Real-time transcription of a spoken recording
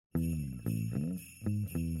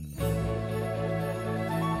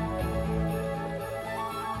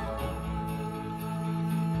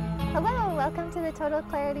Hello, welcome to the Total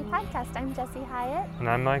Clarity Podcast. I'm Jessie Hyatt. And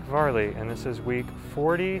I'm Mike Varley, and this is week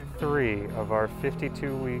 43 of our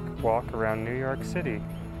 52-week walk around New York City.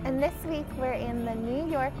 And this week we're in the New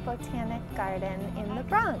York Botanic Garden in the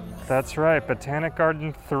Bronx. That's right, Botanic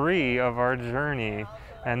Garden 3 of our journey.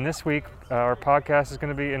 And this week our podcast is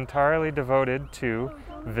going to be entirely devoted to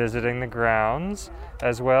visiting the grounds,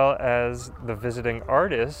 as well as the visiting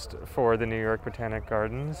artist for the New York Botanic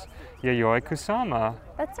Gardens, Yayoi Kusama.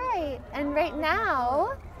 That's right. And right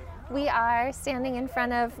now we are standing in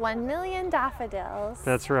front of 1 million daffodils.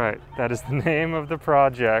 That's right. That is the name of the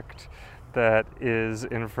project that is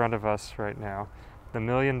in front of us right now. The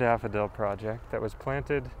Million Daffodil Project that was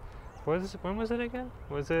planted, when was it again?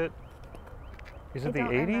 Was it the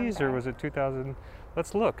 80s or was it 2000?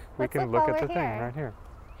 Let's look. We can look at the thing right here.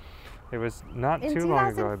 It was not too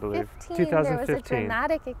long ago, I believe. 2015. There was a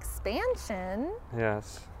dramatic expansion.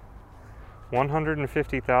 Yes.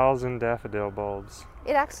 150,000 daffodil bulbs.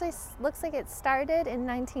 It actually looks like it started in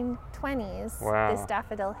 1920s, wow. This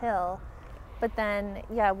Daffodil Hill. But then,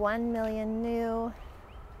 1 million new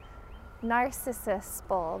narcissus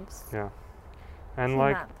bulbs. Yeah. And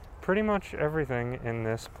like pretty much everything in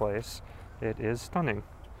this place, it is stunning,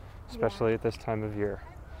 especially at this time of year.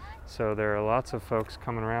 So there are lots of folks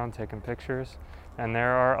coming around taking pictures, and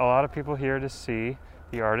there are a lot of people here to see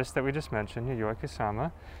the artist that we just mentioned, Yayoi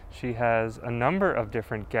Kusama. She has a number of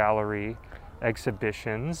different gallery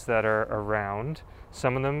exhibitions that are around.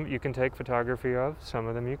 Some of them you can take photography of, some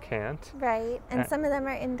of them you can't. Right, and some of them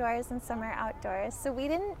are indoors and some are outdoors. So we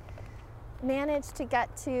didn't manage to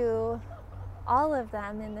get to all of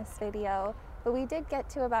them in this video, but we did get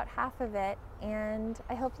to about half of it, and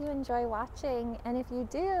I hope you enjoy watching. And if you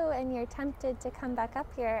do and you're tempted to come back up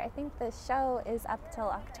here, I think the show is up till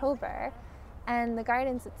October, and the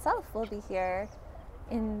gardens itself will be here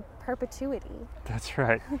in perpetuity. That's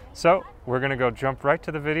right. So we're going to go jump right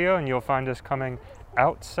to the video, and you'll find us coming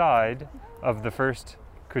outside of the first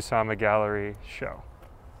Kusama Gallery show.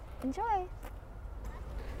 Enjoy.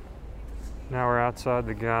 Now we're outside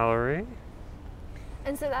the gallery.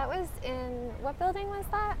 And so that was in, what building was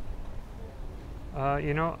that?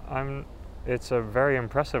 It's a very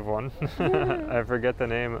impressive one. I forget the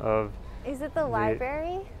name of. Is it the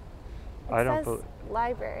library? I don't believe.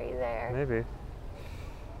 Library there. Maybe.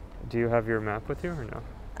 Do you have your map with you or no?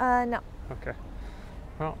 No. Okay.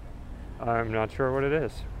 Well, I'm not sure what it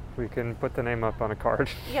is. We can put the name up on a card.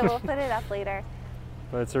 Yeah, we'll put it up later.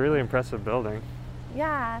 But it's a really impressive building.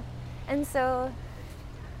 Yeah. And so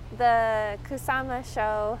the Kusama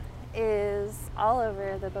show is all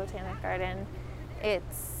over the Botanic Garden.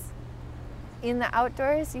 It's in the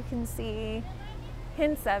outdoors. You can see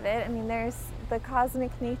hints of it. I mean, there's the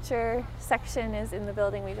cosmic nature section is in the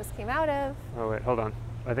building we just came out of. Oh wait, hold on.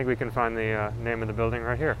 I think we can find the name of the building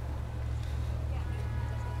right here.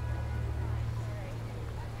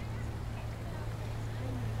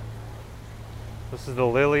 This is the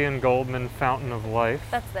Lillian Goldman Fountain of Life.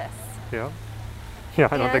 That's this. Yeah. Yeah,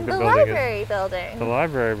 I don't think the building is. The library building. The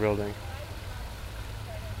library building.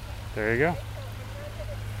 There you go.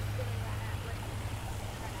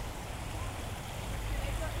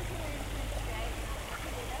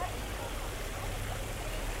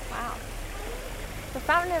 Wow. The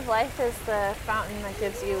Fountain of Life is the fountain that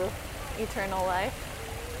gives you eternal life.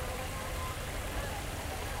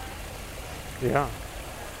 Yeah.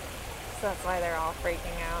 So that's why they're all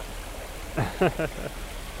freaking out.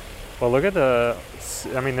 Well, look at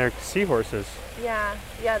they're seahorses. Yeah,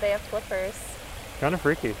 they have flippers. Kind of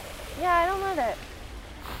freaky. Yeah, I don't love it.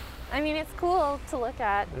 I mean, it's cool to look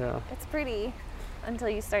at. Yeah. It's pretty until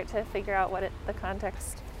you start to figure out the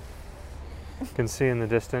context. You can see in the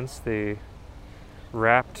distance the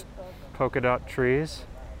wrapped polka dot trees.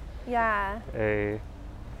 Yeah. A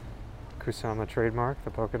Kusama trademark, the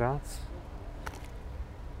polka dots.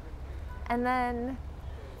 And then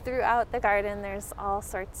throughout the garden, there's all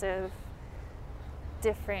sorts of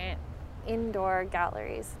different indoor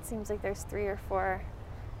galleries. It seems like there's 3 or 4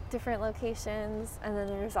 different locations, and then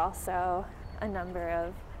there's also a number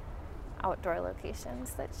of outdoor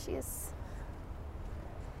locations that she's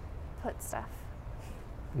put stuff.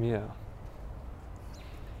 Yeah.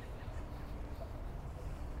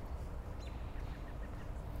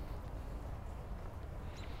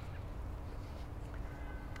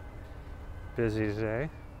 Busy day.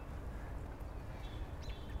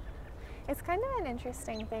 It's kind of an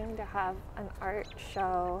interesting thing to have an art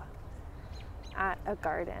show at a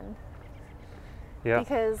garden. Yeah.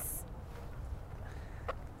 Because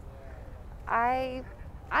I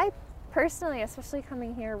personally, especially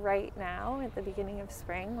coming here right now at the beginning of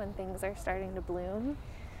spring when things are starting to bloom,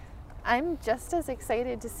 I'm just as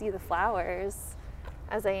excited to see the flowers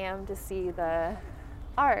as I am to see the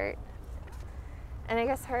art. And I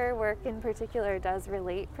guess her work in particular does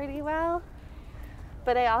relate pretty well.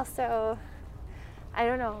 But I also, I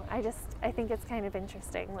don't know, I think it's kind of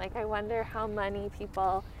interesting. Like, I wonder how many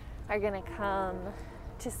people are gonna come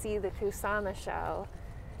to see the Kusama show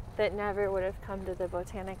that never would have come to the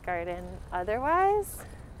Botanic Garden otherwise.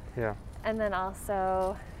 Yeah. And then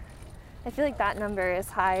also, I feel like that number is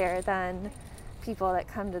higher than people that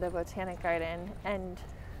come to the Botanic Garden and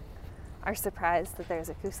are surprised that there's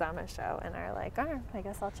a Kusama show and are like, oh, I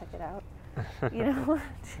guess I'll check it out. You know?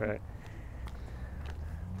 Right.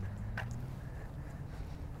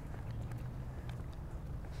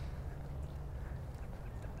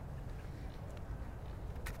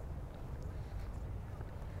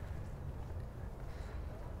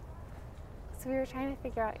 So we were trying to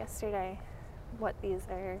figure out yesterday what these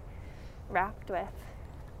are wrapped with.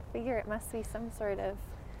 Figure it must be some sort of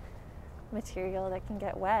material that can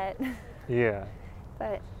get wet. Yeah.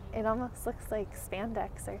 But it almost looks like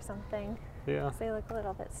spandex or something. Yeah. They look a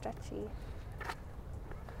little bit stretchy.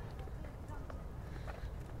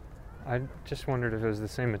 I just wondered if it was the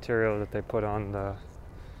same material that they put on the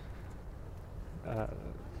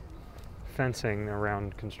fencing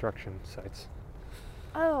around construction sites.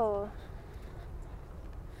 Oh.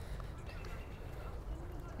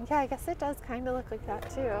 Yeah, I guess it does kind of look like that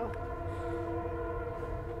too.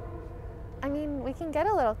 I mean, we can get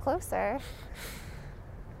a little closer.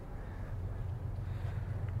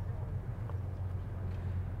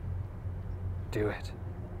 Do it.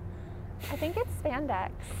 I think it's spandex.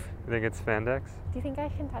 You think it's spandex? Do you think I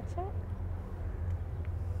can touch it?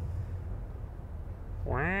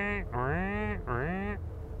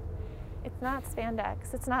 It's not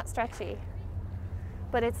spandex. It's not stretchy.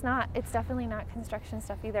 But it's definitely not construction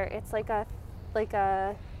stuff either. It's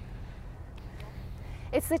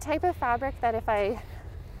it's the type of fabric that if I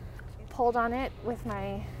pulled on it with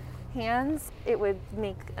my hands, it would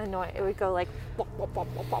make a noise. It would go like wop, wop, wop,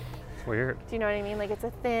 wop, wop. Weird. Do you know what I mean? Like it's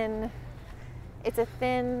a thin,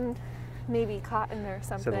 maybe cotton or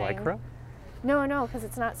something. Is it Lycra? No, because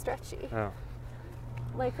it's not stretchy. Oh.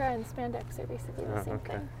 Lycra and spandex are basically the same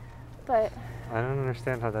okay. thing. But I don't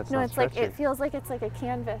understand how that's no, not it's stretchy. like it feels like it's like a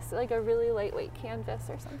canvas, like a really lightweight canvas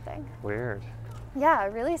or something. Weird. Yeah,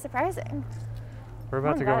 really surprising. We're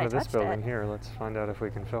about to go into this touched building it. here. Let's find out if we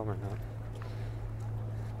can film or not.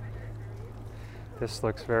 This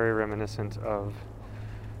looks very reminiscent of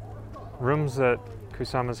rooms that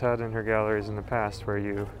Kusama's had in her galleries in the past where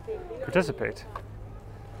you participate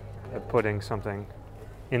at putting something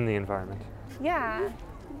in the environment. Yeah.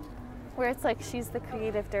 Where it's like she's the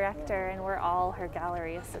creative director and we're all her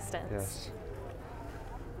gallery assistants. Yes.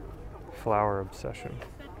 Flower obsession.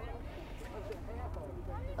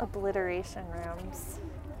 Obliteration rooms.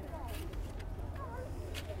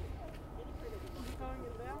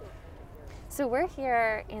 So we're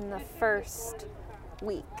here in the first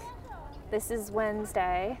week. This is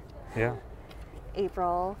Wednesday, Yeah.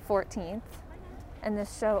 April 14th, and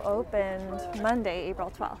this show opened Monday,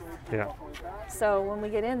 April 12th. Yeah. So when we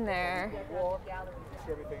get in there,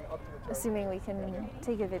 assuming we can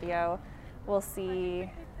take a video, we'll see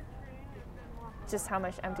just how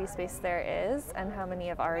much empty space there is and how many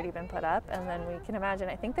have already been put up, and then we can imagine,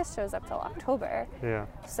 I think this shows up till October. Yeah.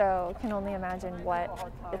 So can only imagine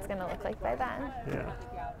what it's gonna look like by then. Yeah.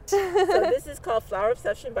 So this is called Flower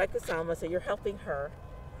Obsession by Kusama, so you're helping her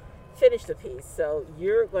finish the piece. So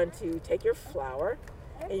you're going to take your flower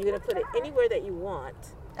and you're going to put it anywhere that you want.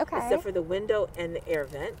 Okay. Except for the window and the air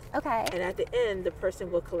vent. Okay. And at the end, the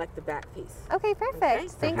person will collect the back piece. Okay, perfect. Okay?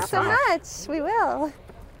 Thanks Have so fun. much. We will.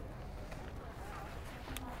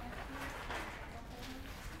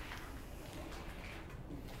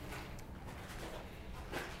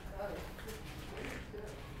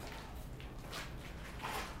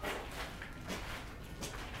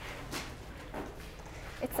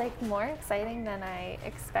 It's like more exciting than I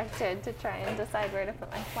expected to try and decide where to put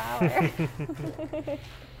my flower.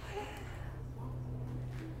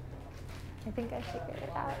 I think I figured it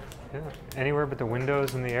out. Yeah. Anywhere but the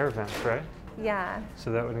windows and the air vents, right? Yeah. So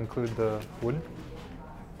that would include the wood?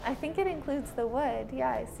 I think it includes the wood.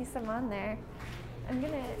 Yeah, I see some on there.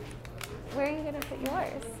 Where are you gonna put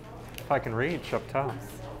yours? If I can reach up top.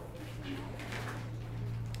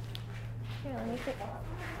 Here, let me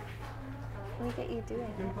get you doing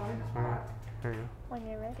it All right. There you go. when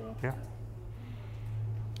you're ready. Yeah.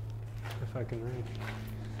 If I can reach.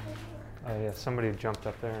 Oh yeah, somebody jumped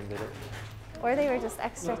up there and did it. Or they were just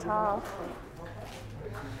extra tall.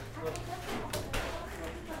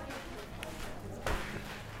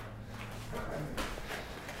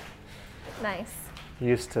 Nice.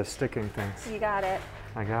 Used to sticking things. You got it.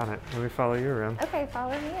 I got it. Let me follow you around. Okay,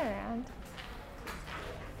 follow me around.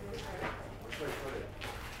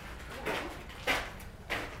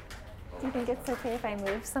 Do you think it's okay if I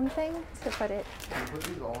move something to put it?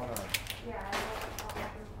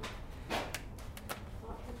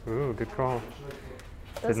 Ooh, good call.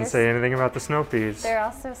 Those Didn't say anything about the snow peas. They're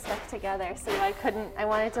also stuck together, so I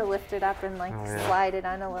wanted to lift it up and like slide it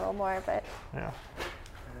on a little more, but. Yeah.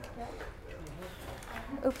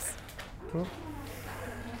 Oops. Cool.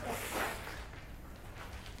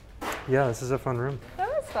 Yeah, this is a fun room. That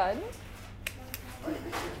was fun.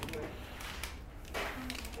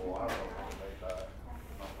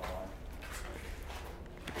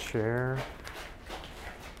 Chair.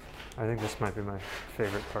 I think this might be my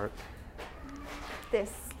favorite part.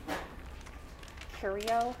 This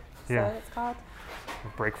curio, is that what it's called?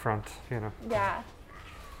 Break front, you know. Yeah.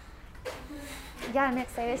 Yeah, I'm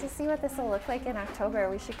excited to see what this will look like in October.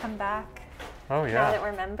 We should come back. Oh yeah. Now that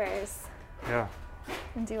we're members. Yeah.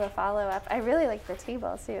 And do a follow-up. I really like the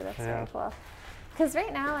table too. That's very cool. Because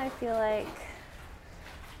right now I feel like,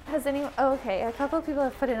 has anyone, okay, a couple of people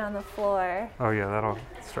have put it on the floor. Oh yeah, that'll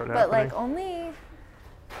start happening. But like only,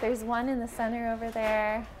 there's one in the center over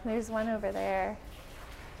there. There's one over there.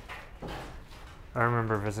 I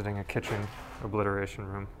remember visiting a kitchen obliteration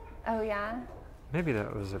room. Oh yeah? Maybe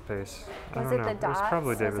that was at Base. I Was don't it know. the dots? It was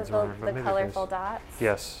probably David's was it room, but the maybe colorful Base. dots?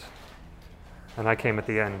 Yes. And I came at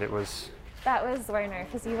the end. It was. That was Werner,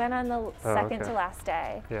 because you went on the second to last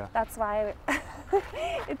day. Yeah. That's why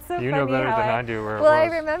it's so funny. You know better than I do where it was. Well, I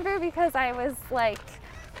remember because I was like,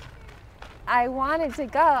 I wanted to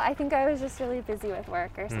go. I think I was just really busy with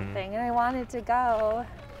work or something, and I wanted to go.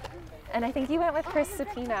 And I think you went with Chris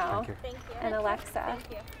Supino and Alexa.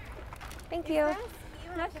 Thank you.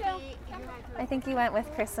 I think you went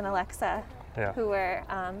with Chris and Alexa, who were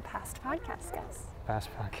past podcast guests. Past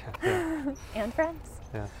podcast, yeah. And friends.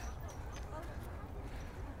 Yeah.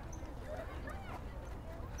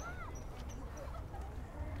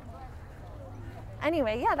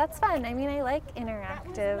 Anyway, yeah, that's fun. I mean, I like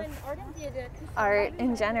interactive art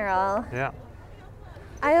in general. Yeah.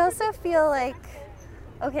 I also feel like,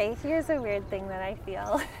 okay, here's a weird thing that I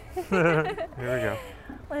feel. Here we go.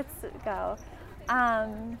 Let's go.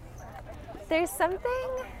 There's something,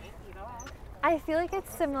 I feel like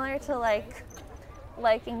it's similar to like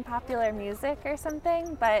liking popular music or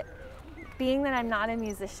something, but being that I'm not a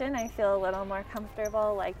musician, I feel a little more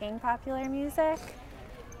comfortable liking popular music.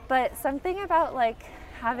 But something about like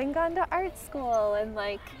having gone to art school and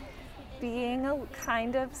like being a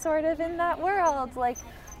kind of sort of in that world, like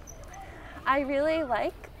I really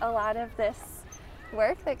like a lot of this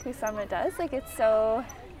work that Kusama does. Like it's so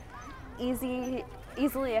easily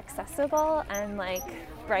accessible and like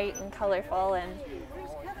bright and colorful and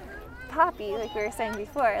poppy, like we were saying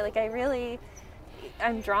before. Like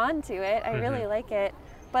I'm drawn to it. I really like it,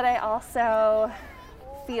 but I also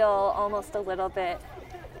feel almost a little bit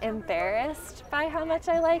embarrassed by how much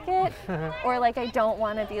I like it, or like I don't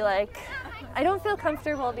want to be like, I don't feel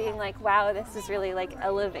comfortable being like, wow, this is really like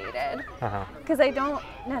elevated, because I don't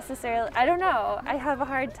necessarily, I don't know, I have a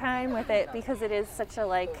hard time with it because it is such a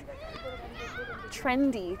like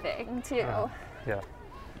trendy thing too. Yeah.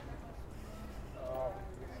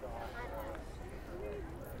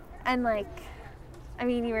 And like, I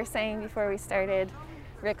mean, you were saying before we started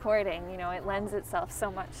recording, you know, it lends itself so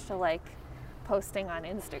much to like posting on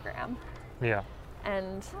Instagram. Yeah.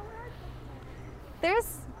 And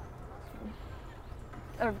there's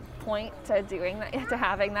a point to doing that, to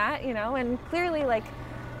having that, you know, and clearly like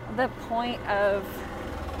the point of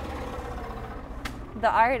the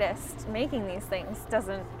artist making these things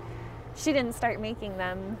she didn't start making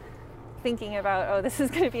them thinking about, oh, this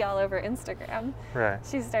is going to be all over Instagram. Right.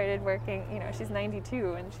 She started working, you know, she's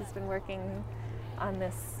 92 and she's been working on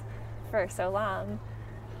this for so long.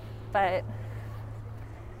 But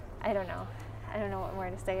I don't know. I don't know what more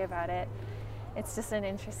to say about it. It's just an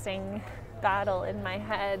interesting battle in my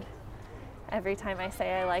head. Every time I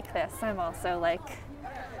say I like this, I'm also like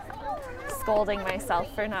scolding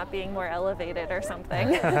myself for not being more elevated or something.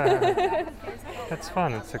 It's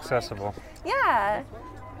fun. It's accessible. Yeah.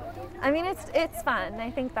 I mean, it's fun.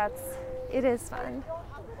 I think it is fun.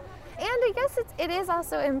 And I guess it is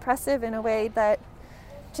also impressive in a way that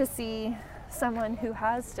to see someone who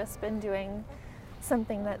has just been doing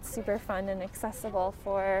something that's super fun and accessible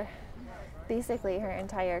for basically her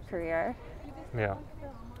entire career. Yeah.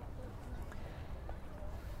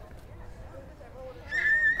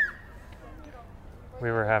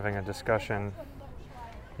 We were having a discussion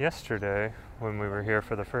yesterday when we were here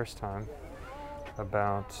for the first time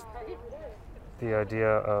about the idea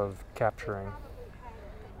of capturing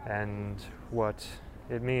and what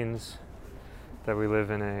it means that we live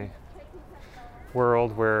in a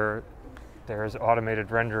world where there's automated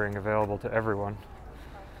rendering available to everyone,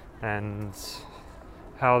 and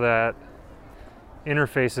how that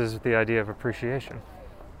interfaces with the idea of appreciation.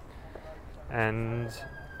 And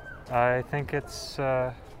I think it's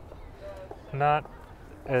not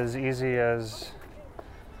as easy as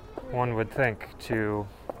one would think to,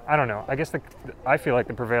 I don't know, I guess I feel like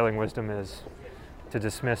the prevailing wisdom is to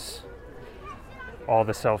dismiss all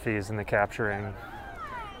the selfies and the capturing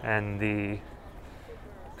and the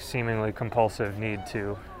seemingly compulsive need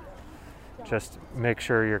to just make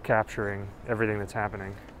sure you're capturing everything that's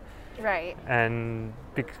happening. Right. And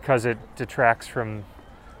because it detracts from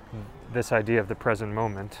this idea of the present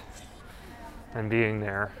moment and being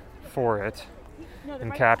there for it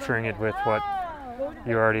and capturing it with what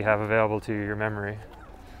you already have available to you, your memory.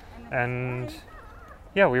 And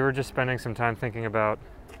yeah, we were just spending some time thinking about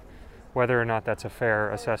whether or not that's a fair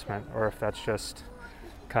assessment, or if that's just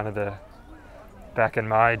kind of the back in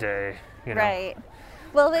my day, you know, right.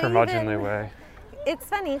 Well, curmudgeonly way. It's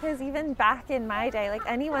funny because even back in my day, like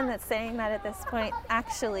anyone that's saying that at this point,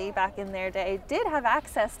 actually back in their day, did have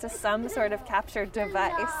access to some sort of capture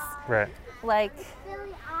device. Right. Like,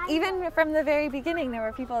 even from the very beginning, there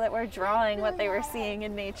were people that were drawing what they were seeing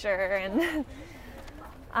in nature and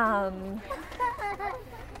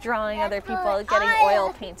drawing other people, getting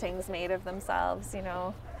oil paintings made of themselves, you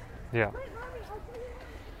know. Yeah.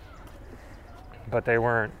 But they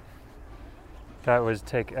weren't, that was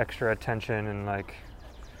take extra attention and like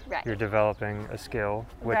Right. you're developing a skill,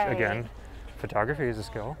 which Right. again, photography is a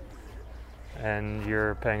skill. And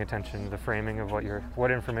you're paying attention to the framing of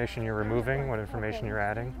what information you're removing, what information you're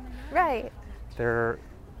adding. Right. There.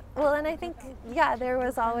 Well, and I think, yeah, there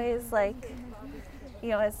was always like, you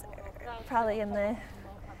know, as probably in the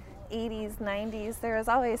 80s, 90s, there was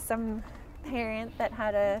always some parent that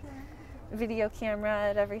had a video camera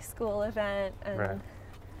at every school event and Right.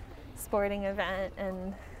 sporting event,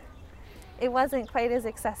 and it wasn't quite as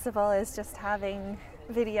accessible as just having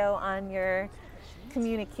video on your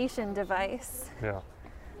communication device, Yeah.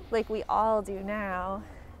 like we all do now.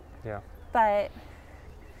 Yeah. But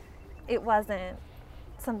it wasn't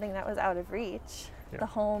something that was out of reach. Yeah. The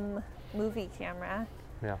home movie camera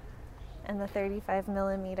Yeah. and the 35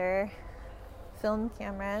 millimeter film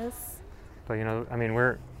cameras. But you know, I mean,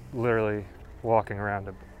 we're literally walking around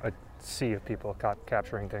a sea of people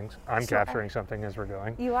capturing things. I'm Sure. capturing something as we're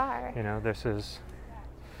going. You are. You know, this is,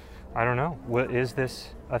 I don't know, is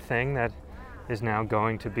this a thing that is now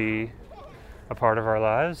going to be a part of our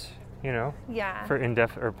lives, you know, Yeah. for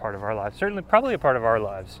or part of our lives, certainly probably a part of our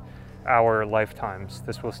lives, our lifetimes.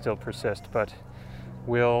 This will still persist, but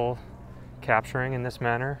will capturing in this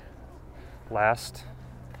manner last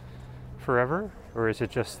forever? Or is it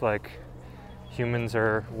just like humans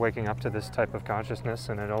are waking up to this type of consciousness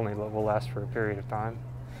and it only will last for a period of time?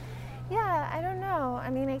 Yeah, I don't know. I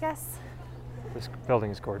mean, I guess. This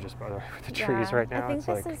building is gorgeous, by the way, with the trees right now. I think it's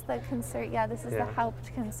this like, is the this is Yeah. the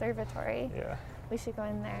Haupt Conservatory. yeah, We should go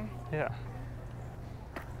in there. yeah,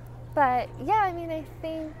 But yeah, I mean, I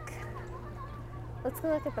think let's go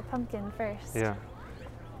look at the pumpkin first. yeah,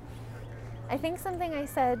 I think something I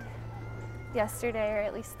said yesterday, or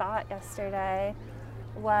at least thought yesterday,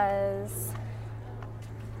 was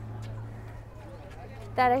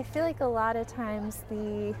that I feel like a lot of times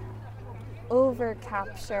the over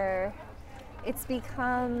capture, it's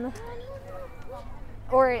become,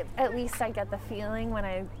 or at least I get the feeling when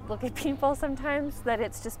I look at people sometimes, that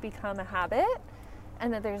it's just become a habit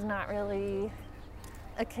and that there's not really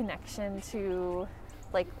a connection to,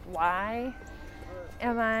 like, why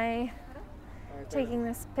am I taking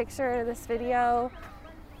this picture or this video?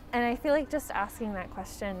 And I feel like just asking that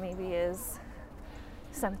question maybe is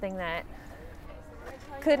something that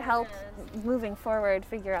could help moving forward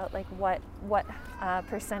figure out like what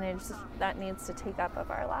percentage that needs to take up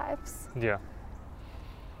of our lives. yeah,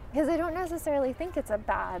 Because I don't necessarily think it's a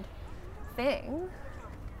bad thing,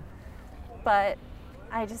 but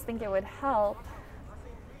I just think it would help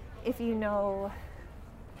if you know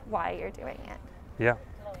why you're doing it. yeah,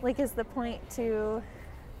 Like, is the point to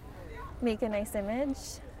make a nice image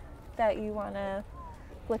that you want to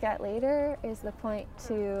look at later? Is the point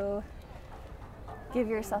to give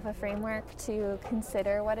yourself a framework to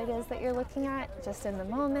consider what it is that you're looking at just in the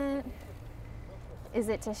moment? Is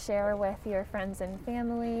it to share with your friends and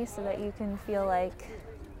family so that you can feel like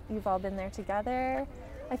you've all been there together?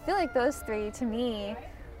 I feel like those three, to me,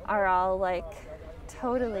 are all like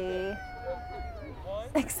totally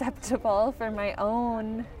acceptable for my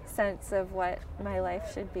own sense of what my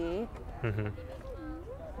life should be. Mm-hmm.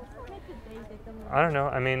 I don't know.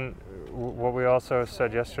 I mean, what we also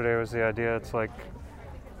said yesterday was the idea. It's like,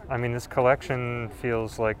 I mean, this collection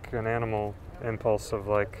feels like an animal impulse of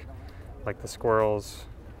like the squirrels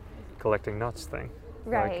collecting nuts thing.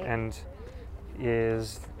 Right. Like, and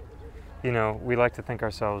is, you know, we like to think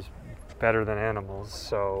ourselves better than animals,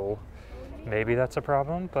 so maybe that's a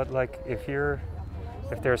problem. But like, if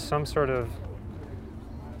there's some sort of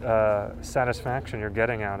satisfaction you're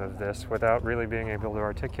getting out of this without really being able to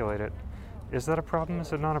articulate it, is that a problem?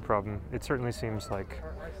 Is it not a problem? It certainly seems like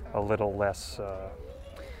a little less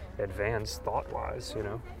advanced thought-wise, you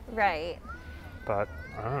know? Right. But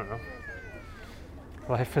I don't know.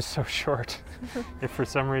 Life is so short. If for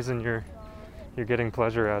some reason you're getting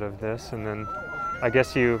pleasure out of this, and then I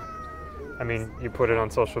guess you put it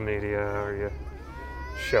on social media or you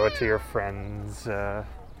show it to your friends at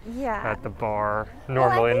the bar,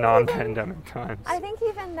 normally in non-pandemic times. I think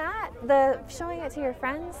even that, the showing it to your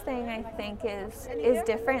friends thing, I think is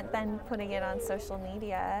different than putting it on social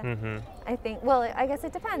media. Mm-hmm. I think, well, I guess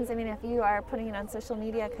it depends. I mean, if you are putting it on social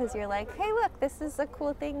media because you're like, hey, look, this is a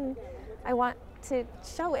cool thing, I want to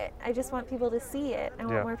show it. I just want people to see it. I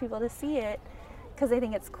want more people to see it because I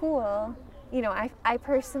think it's cool. You know, I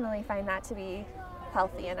personally find that to be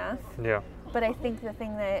healthy enough. Yeah. But I think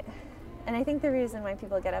and I think the reason why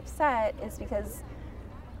people get upset is because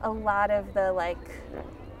a lot of the like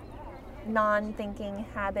non-thinking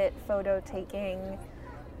habit photo taking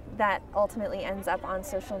that ultimately ends up on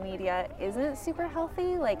social media isn't super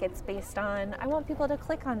healthy. Like, it's based on, I want people to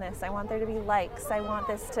click on this, I want there to be likes, I want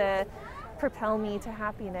this to propel me to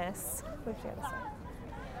happiness. What did you have to say?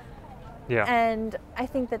 Yeah. And I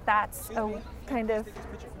think that's a kind of,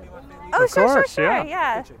 of course,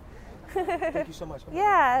 yeah. Thank you so much.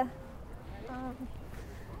 Yeah.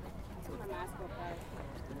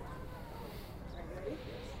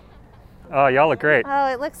 Oh, y'all look great. Oh,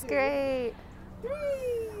 it looks great. Yeah.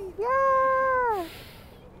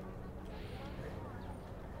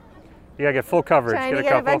 You gotta get full coverage. Trying to a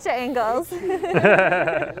get couple. a bunch of angles.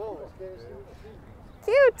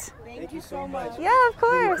 Cute. Thank you so much. Yeah, of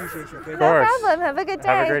course. Appreciate you, okay? Of No course. problem. Have a good day.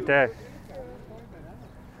 Have a great day.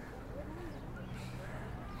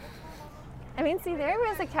 I mean, see, there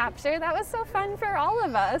was a capture. That was so fun for all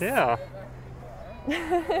of us. Yeah.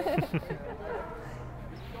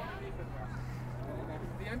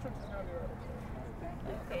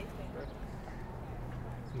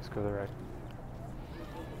 Let's go to the right.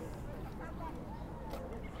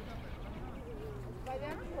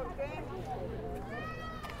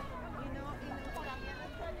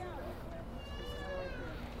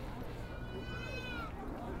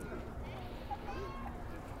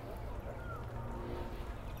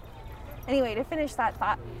 Anyway, to finish that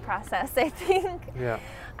thought process, I think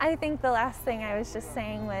the last thing I was just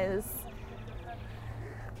saying was,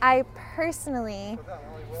 I personally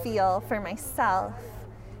feel for myself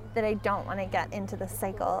that I don't want to get into the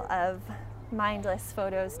cycle of mindless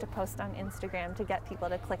photos to post on Instagram to get people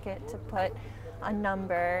to click it, to put a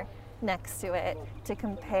number next to it, to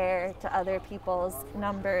compare to other people's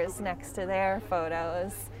numbers next to their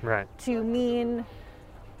photos, Right. to mean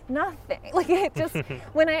nothing. Like, it just,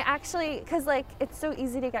 when I actually, because like, it's so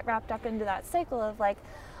easy to get wrapped up into that cycle of like,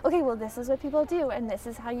 okay, well, this is what people do, and this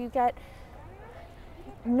is how you get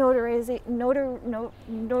notoriety.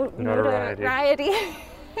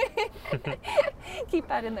 Keep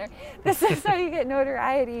that in there. This is how you get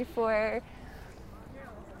notoriety for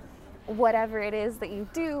whatever it is that you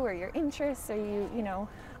do, or your interests, or you know,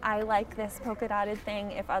 I like this polka dotted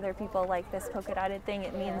thing. If other people like this polka dotted thing,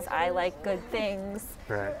 it means I like good things,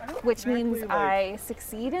 Right. which means I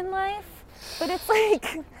succeed in life. But it's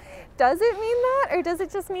like, does it mean that? Or does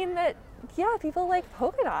it just mean that, yeah, people like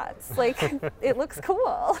polka dots? Like, it looks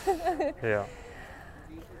cool. Yeah.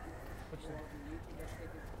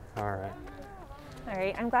 All right. All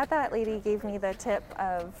right, I'm glad that lady gave me the tip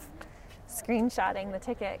of screenshotting the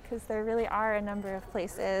ticket, because there really are a number of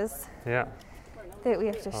places Yeah. that we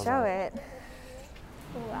have to show it.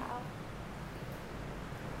 Wow.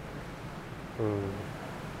 Ooh.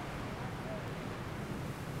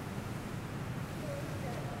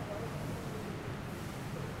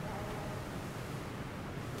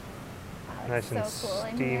 Nice and so cool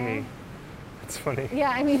in steamy. here. It's funny.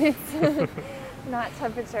 Yeah, I mean, it's not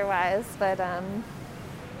temperature-wise, but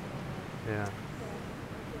Yeah.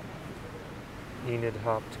 Enid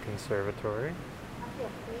Haupt Conservatory.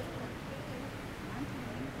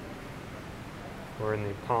 We're in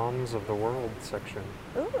the Palms of the World section.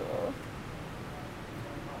 ooh.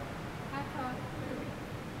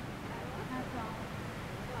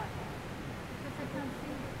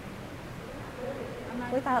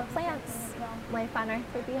 Without plants, life on Earth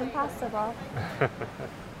would be impossible.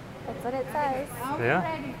 That's what it says.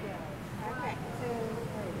 Yeah.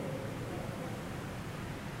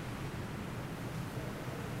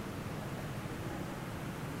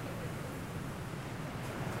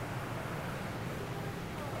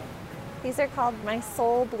 These are called My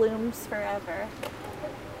Soul Blooms Forever.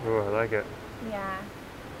 Ooh, I like it. Yeah.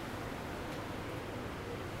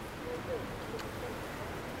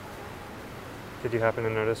 Did you happen to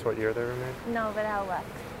notice what year they were made? No, but I'll look.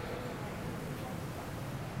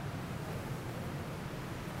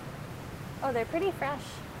 Oh, they're pretty fresh.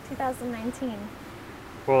 2019.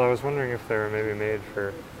 Well, I was wondering if they were maybe made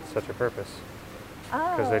for such a purpose.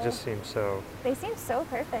 Oh. Because they just seem so... They seem so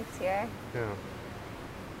perfect here. Yeah.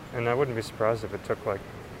 And I wouldn't be surprised if it took like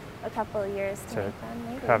A couple of years to to make them,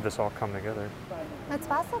 maybe. have this all come together. That's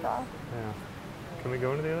possible. Yeah. Can we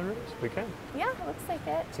go into the other rooms? We can. Yeah, looks like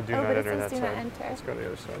it. So do oh, not but it enter says that do side. not enter. Let's go to the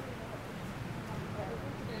other side.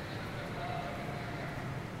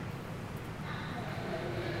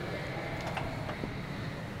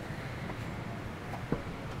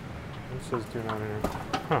 It says do not enter.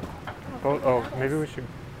 Huh. Oh, maybe we should...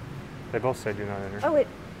 They both say do not enter. Oh, wait.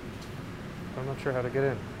 I'm not sure how to get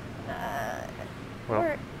in. Well,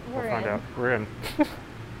 We're we'll find in. out. We're in.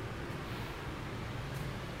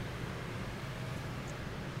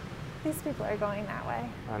 These people are going that way.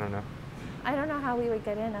 I don't know. I don't know how we would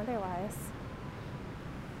get in otherwise.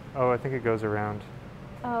 Oh, I think it goes around.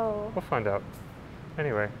 Oh, We'll find out.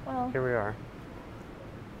 Anyway, well, here we are.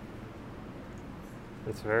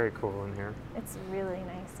 It's very cool in here. it's really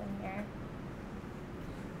nice in here.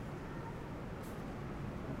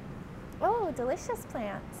 Oh, delicious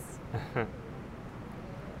plants.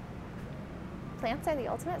 Plants are the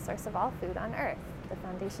ultimate source of all food on Earth, the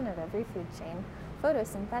foundation of every food chain.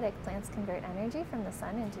 Photosynthetic plants convert energy from the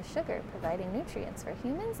sun into sugar, providing nutrients for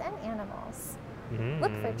humans and animals.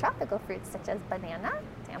 Look for tropical fruits such as banana,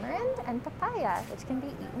 tamarind, and papaya, which can be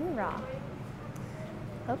eaten raw.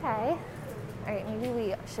 Okay. All right, maybe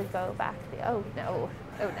we should go back. Oh, no.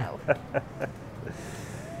 Oh, no.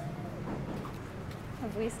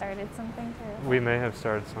 Have we started something terrible? We may have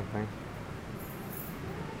started something.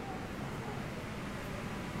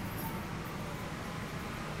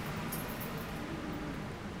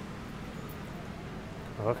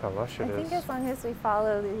 I love how lush it I is. think as long as we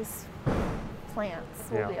follow these plants,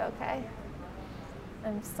 we'll Yeah. be okay.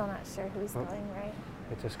 I'm still not sure who's Oh. going right.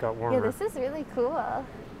 It just got Yeah, warmer. this is really cool.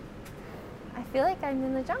 I feel like I'm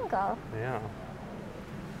in the jungle. Yeah.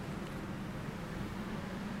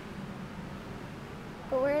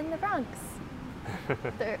 But we're in the Bronx,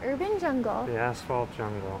 the urban jungle. The asphalt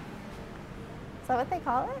jungle. Is that what they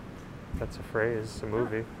call it? That's a phrase, a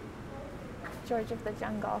movie. George of the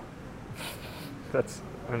Jungle. That's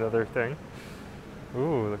another thing.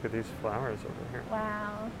 Ooh, look at these flowers over here.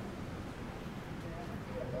 Wow.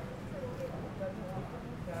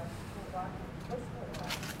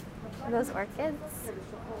 Are those orchids?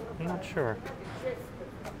 I'm not sure.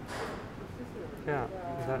 Yeah,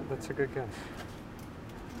 that's a good guess.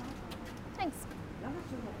 Thanks.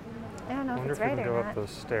 I don't know I if wonder it's if we right can or go up not. those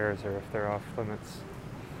stairs or if they're off limits.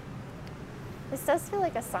 This does feel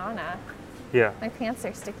like a sauna. Yeah. My pants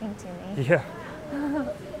are sticking to me. Yeah.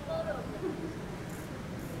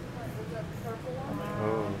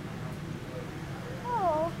 Oh.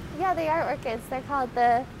 Oh, yeah, they are orchids. They're called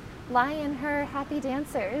the lion her happy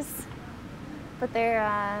dancers. But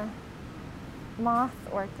they're moth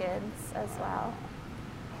orchids as well.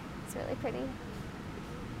 It's really pretty.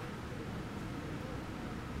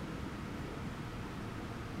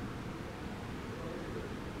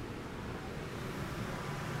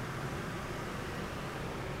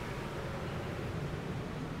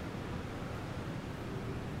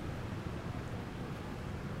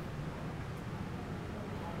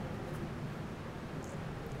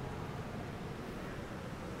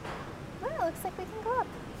 Well, it looks like we can go up.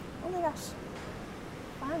 Oh my gosh.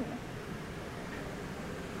 Fun.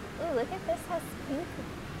 Oh, look at this, has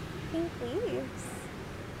pink leaves.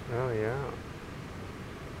 Oh, yeah.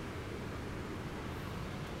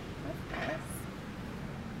 That's nice.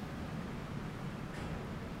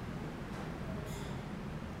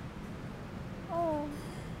 Oh.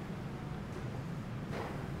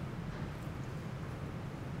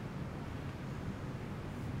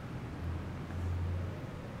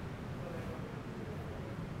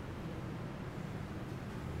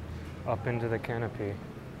 Up into the canopy. This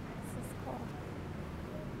is cool.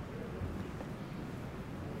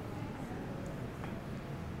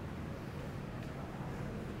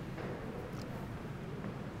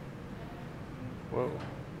 Whoa.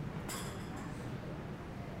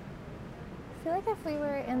 feel like if we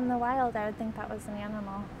were in the wild, I would think that was an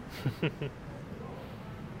animal.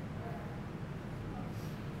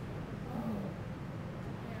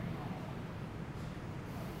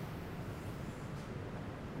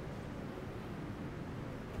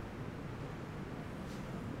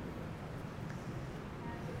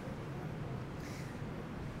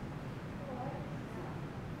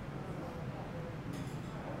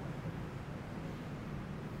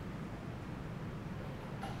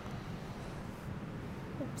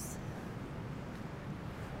 Oops.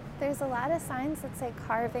 There's a lot of signs that say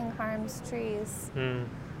carving harms trees. Mm.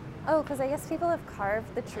 Oh, because I guess people have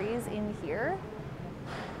carved the trees in here.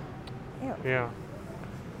 Ew. Yeah.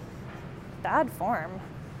 Bad form.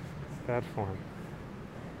 Bad form.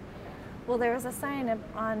 Well, there was a sign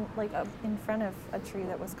on, like, in front of a tree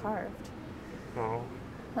that was carved. Oh.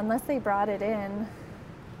 Unless they brought it in.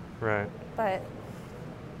 Right. But.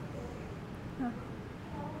 Huh.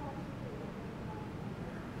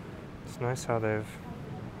 It's nice how they've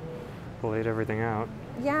laid everything out.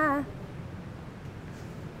 Yeah.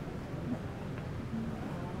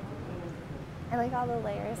 I like all the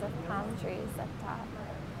layers of palm trees up top.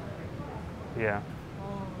 Yeah.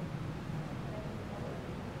 Wow.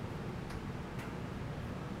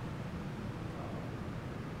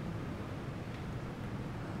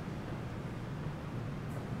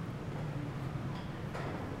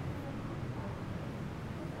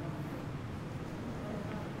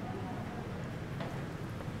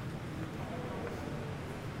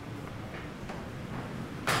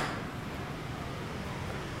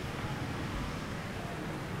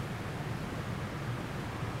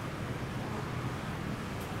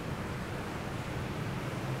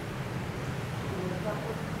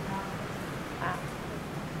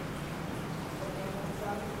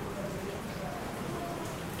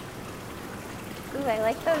 Ooh, I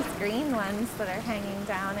like those green ones that are hanging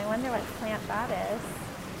down. I wonder what plant that is.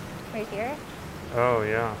 Right here? Oh,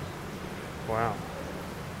 yeah. Wow.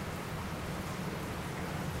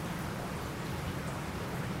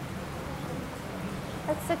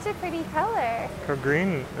 That's such a pretty color. Look how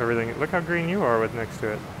green everything. Look how green you are with next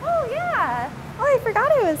to it. Oh, yeah. Oh, I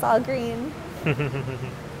forgot it was all green.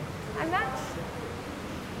 I'm not.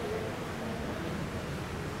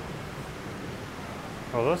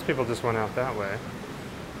 Well, those people just went out that way.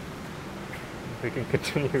 We can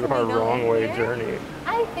continue Can our we go wrong in way here? journey.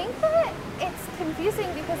 I think that it's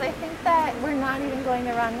confusing because I think that we're not even going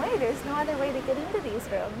the wrong way. There's no other way to get into these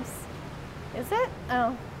rooms. Is it?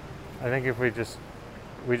 Oh. I think if we just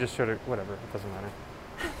should have, whatever, it doesn't matter.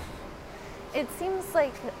 It seems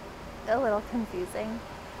like a little confusing.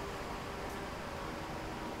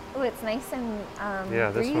 Oh, it's nice and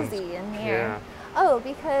Yeah, this one's- breezy in here. yeah. Oh,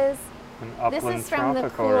 because An this upland is from the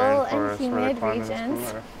tropical cool rainforest and where the humid climate is regions.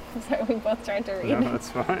 cooler. Sorry, we both tried to read No, that's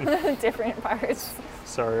fine. different parts.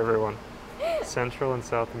 Sorry, everyone. Central and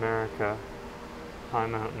South America, high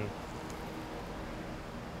mountain.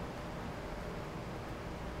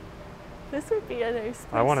 This would be a nice place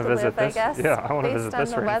I want to visit live, this. I guess. Yeah, I want to based visit on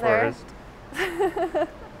this the weather. rainforest.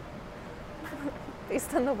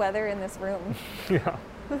 Based on the weather in this room. Yeah.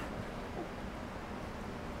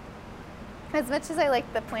 As much as I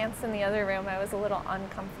liked the plants in the other room, I was a little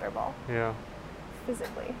uncomfortable Yeah.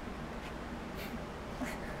 physically.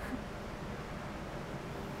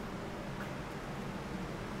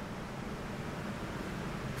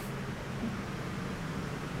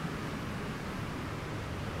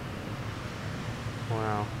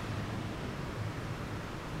 Wow.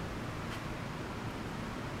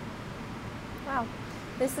 Wow.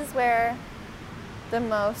 This is where the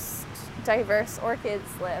most diverse orchids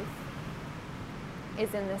live,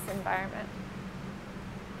 is in this environment.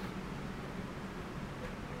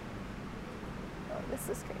 Oh, this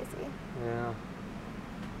is crazy. Yeah.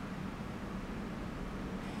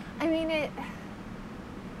 I mean,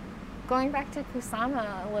 going back to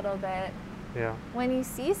Kusama a little bit, Yeah. when you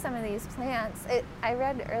see some of these plants, I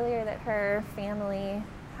read earlier that her family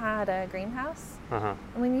had a greenhouse. Uh-huh.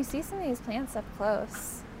 And when you see some of these plants up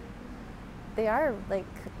close, they are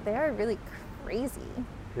really crazy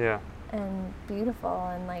Yeah. and beautiful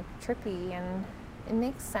and like trippy, and it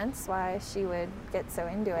makes sense why she would get so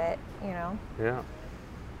into it, you know, Yeah.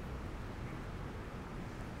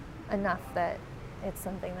 enough that it's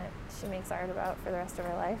something that she makes art about for the rest of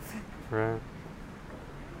her life. Right.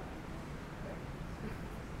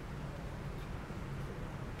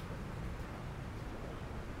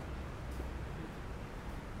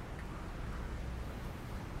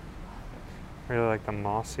 Really like the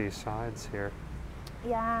mossy sides here.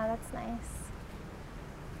 Yeah, that's nice.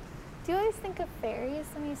 Do you always think of fairies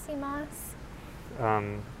when you see moss?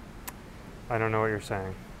 I don't know what you're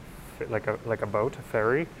saying. like a boat, a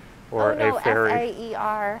ferry, or oh no, a ferry.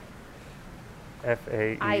 F-A-E-R.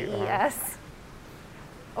 F-A-E-R. I-E-S.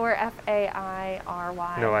 Or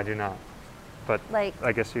F-A-I-R-Y. No, I do not. But Like,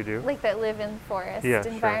 I guess you do. like that live in forest Yeah,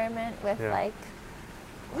 sure. environment with Yeah. like,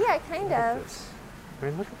 yeah, kind Look at of. this. I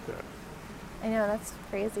mean, look at that. I know, that's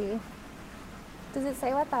crazy. Does it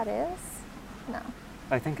say what that is? No.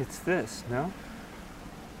 I think it's this, no?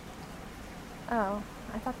 Oh,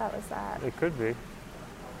 I thought that was that. It could be.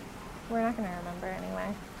 We're not going to remember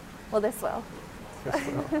anyway. Well, this will. This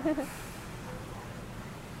will.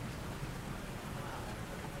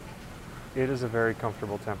 It is a very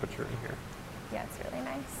comfortable temperature in here. Yeah, it's really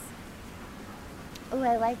nice. Oh,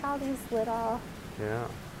 I like all these little, Yeah.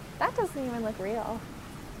 that doesn't even look real.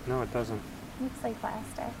 No, it doesn't. Looks like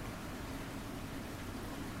plastic.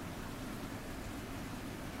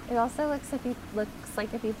 It also looks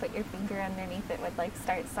like if you put your finger underneath it would like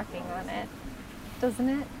start sucking on it, doesn't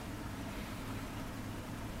it?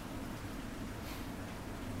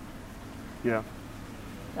 Yeah.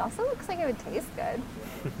 It also looks like it would taste good.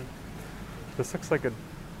 This looks like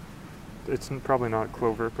it's probably not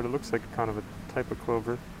clover, but it looks like kind of a type of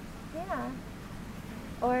clover. Yeah.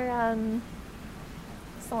 Or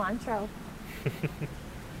cilantro.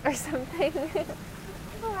 Or something.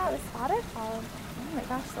 Oh wow, this waterfall. Oh my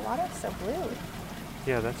gosh, the water's so blue.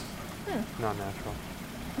 Yeah, that's not natural.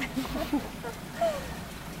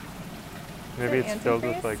 Maybe it it's filled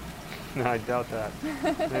with antifreeze? like, no, I doubt that.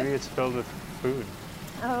 Maybe it's filled with food.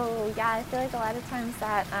 Oh yeah, I feel like a lot of times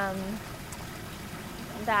that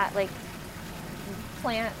that like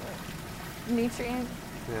plant nutrient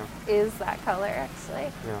Yeah, is that color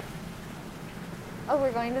actually. yeah. Oh,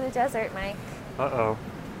 we're going to the desert, Mike. Uh-oh.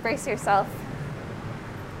 Brace yourself.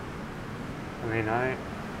 I mean,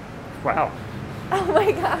 wow. Oh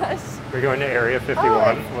my gosh. We're going to Area 51.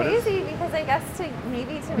 Oh, it's What is- crazy because I guess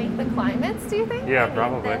maybe to make the climates, do you think? Yeah, they need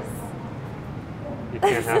probably. This? You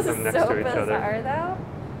can't have This them is next so to each bizarre, other. though.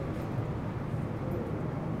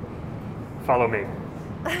 Follow me.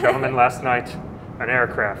 Gentlemen, last night, an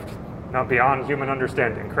aircraft, not beyond human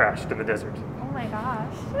understanding, crashed in the desert. Oh my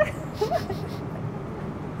gosh.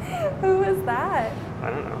 Who was that? I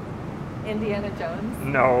don't know. Indiana Jones.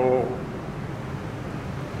 No.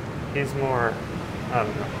 He's more, I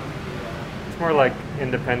don't know. It's more like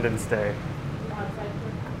Independence Day.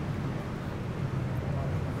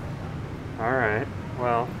 All right,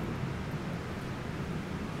 well,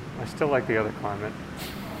 I still like the other climate.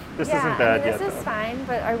 This yeah, isn't bad I mean, yet, this is though. fine,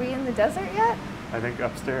 but are we in the desert yet? I think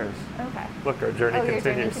upstairs. Okay. Look, our journey Oh, your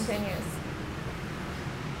continues. journey continues.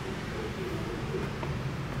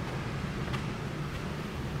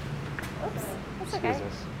 Oops, that's okay.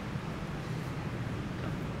 Jesus.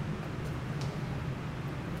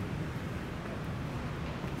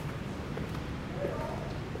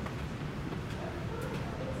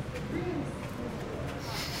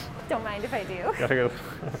 Don't mind if I do. Gotta go.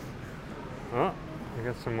 Oh, I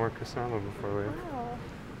got some more Kusama before we. Wow.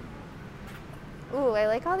 Ooh, I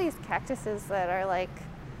like all these cactuses that are like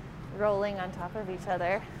rolling on top of each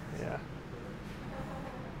other. Yeah.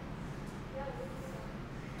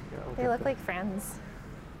 They look like friends.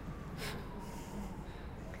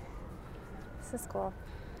 This is cool.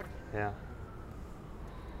 Yeah.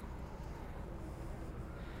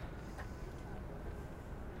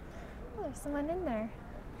 Oh, there's someone in there.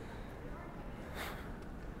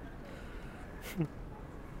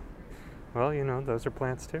 Well, you know, those are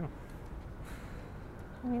plants too.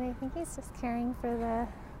 I mean, I think he's just caring for the.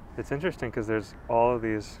 It's interesting because there's all of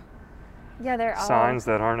these Yeah, they're all. signs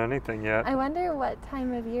that aren't anything yet. I wonder what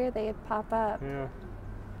time of year they pop up. Yeah.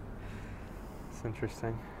 It's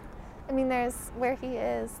interesting. I mean, there's where he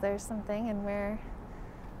is, there's something, and where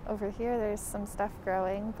over here there's some stuff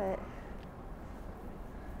growing, but.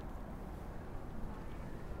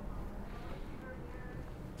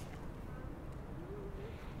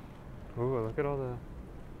 Ooh, look at all the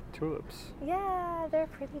tulips. Yeah, they're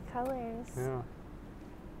pretty colors. Yeah.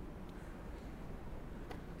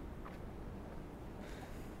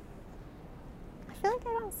 I feel like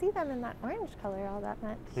I don't see them in that orange color all that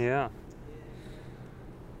much. Yeah.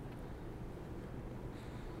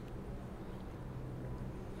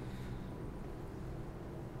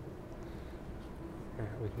 Here,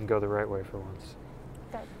 we can go the right way for once.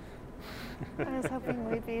 Good. I was hoping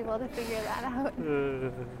we'd be able to figure that out.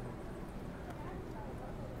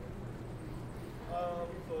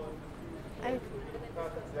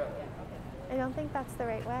 I don't think that's the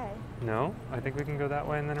right way. No, I think we can go that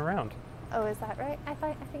way and then around. Oh, is that right? I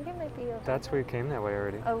think it might be over. That's where you came that way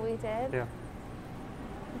already. Oh, we did? Yeah.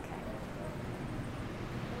 Okay.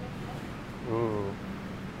 Ooh.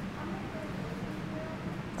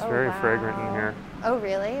 It's very fragrant in here. Oh,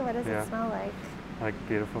 really? What does Yeah. it smell like? Like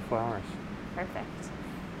beautiful flowers. Perfect.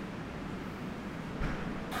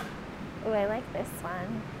 Oh, I like this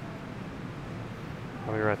one.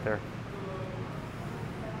 Oh, you're right there.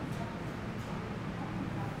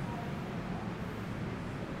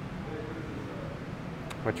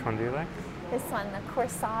 Which one do you like? This one, the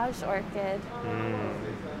corsage orchid.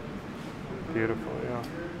 Beautiful, yeah.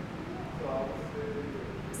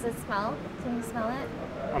 Does it smell? Can you smell it?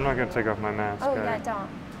 I'm not going to take off my mask. Oh, yeah, don't.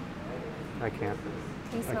 I can't.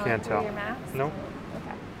 Can you I smell can't it through tell. your mask? Nope.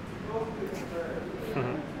 Okay.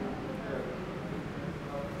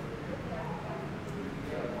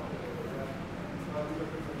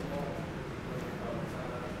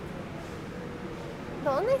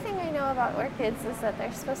 The only thing I know about orchids is that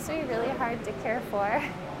they're supposed to be really hard to care for.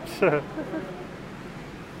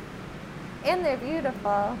 And they're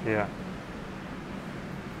beautiful. Yeah.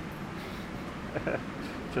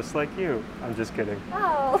 Just like you. I'm just kidding.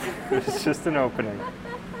 Oh. It's just an opening.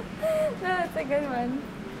 No, it's a good one.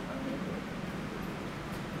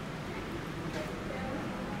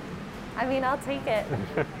 I mean, I'll take it.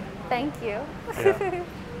 Thank you. Yeah.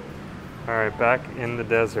 All right, back in the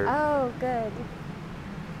desert. Oh, good.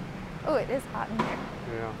 Oh, it is hot in here.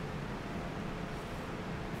 Yeah.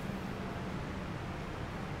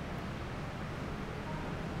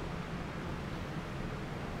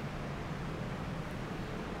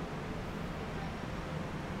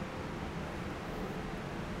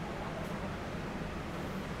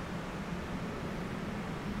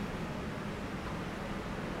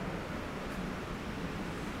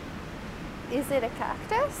 Is it a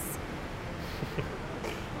cactus?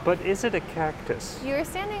 But is it a cactus? You are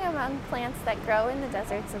standing among plants that grow in the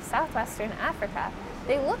deserts of southwestern Africa.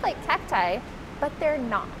 They look like cacti, but they're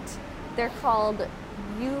not. They're called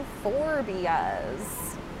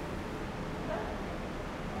euphorbias.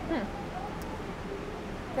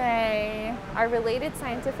 They are related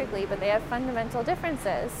scientifically, but they have fundamental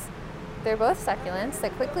differences. They're both succulents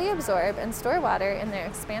that quickly absorb and store water in their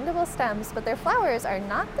expandable stems, but their flowers are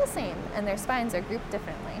not the same, and their spines are grouped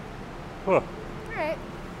differently. Huh. All right.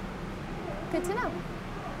 Good to know.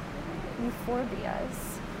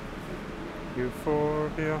 Euphorbias.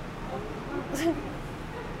 Euphorbia.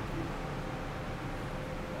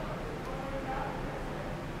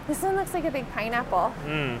 This one looks like a big pineapple.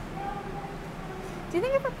 Mm. Do you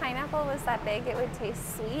think if a pineapple was that big, it would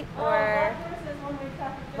taste sweet or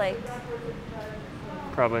like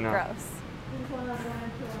Probably not. gross?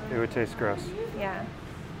 It would taste gross. Yeah.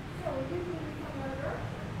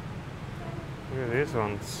 Look at these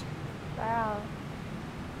ones. Wow.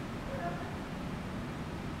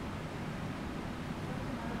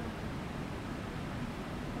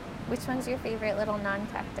 Which one's your favorite little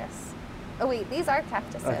non-cactus? Oh wait, these are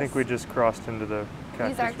cactuses. I think we just crossed into the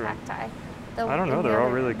cactus These are room. cacti. I don't know, they're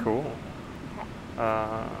all really cool. cool.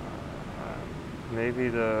 Okay. Maybe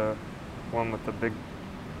the one with the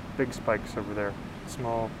big spikes over there.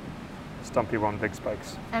 Small, stumpy one, big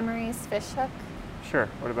spikes. Emery's fishhook. Sure,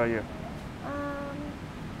 what about you?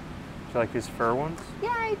 Do you like these fur ones?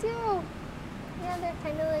 Yeah, I do. Yeah, they're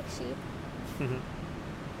kind of like sheep.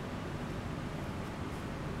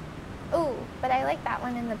 Oh, but I like that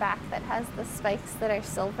one in the back that has the spikes that are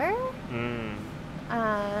silver.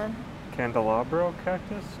 Candelabro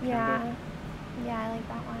cactus? Yeah. Yeah, I like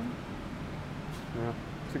that one. Yeah,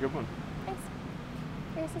 it's a good one. Thanks.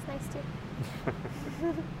 Yours is nice too.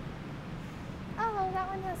 Oh, that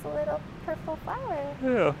one has a little purple flower.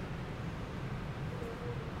 Yeah.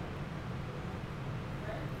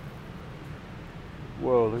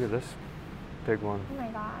 Whoa, look at this big one. Oh my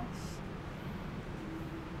gosh.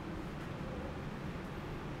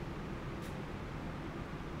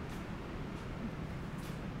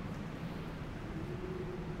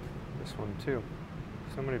 This one too.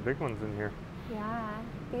 So many big ones in here. Yeah,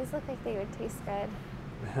 these look like they would taste good.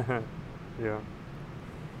 Yeah.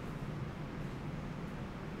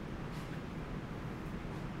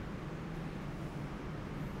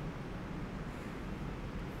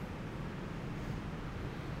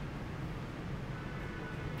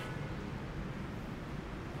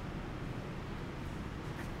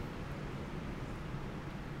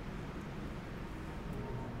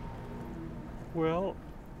 Well,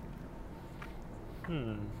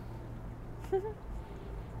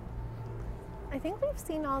 I think we've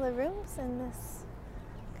seen all the rooms in this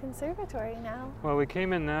conservatory now. well, we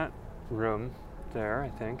came in that room there, I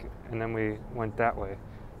think, and then we went that way.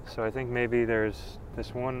 So I think maybe there's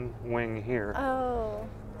this one wing here. Oh,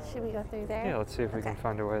 should we go through there? Yeah, let's see if we can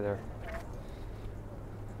find a way there.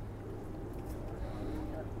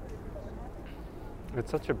 It's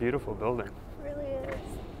such a beautiful building. It really is.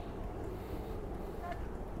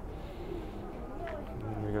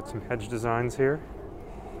 Got some hedge designs here.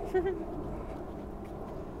 Okay,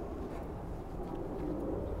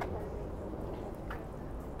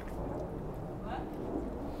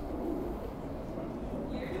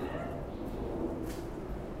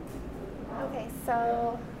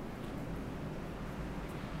 so...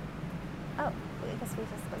 Oh, I guess we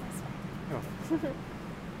just go this way. Oh.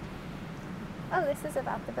 Oh, this is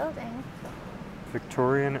about the building.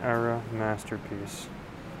 Victorian era masterpiece.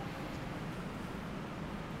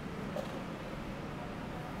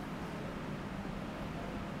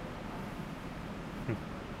 Hmm.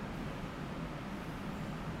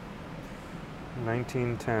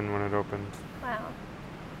 1910 when it opened. Wow.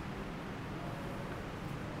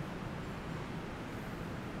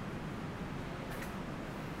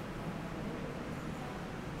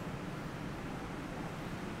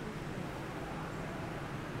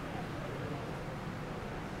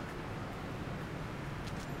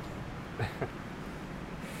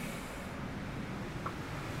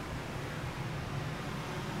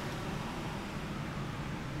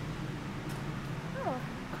 Oh,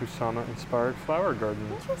 Kusama inspired flower garden.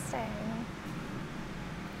 interesting.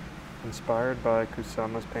 Inspired by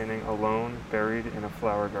Kusama's painting Alone Buried in a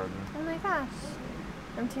Flower Garden. Oh my gosh.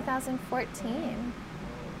 From 2014.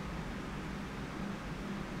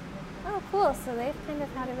 Oh, cool. So they've kind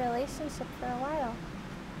of had a relationship for a while.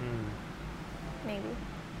 Maybe.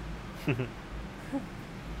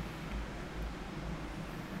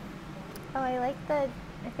 Oh, I like I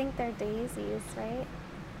think they're daisies, right?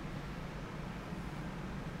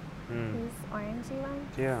 These orangey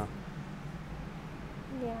ones? Yeah.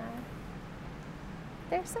 Yeah.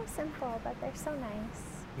 They're so simple, but they're so nice.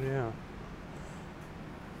 Yeah.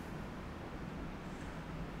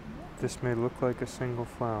 This may look like a single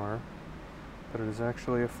flower, but it is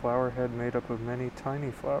actually a flower head made up of many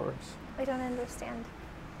tiny flowers. I don't understand.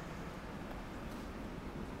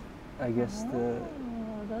 I guess Oh,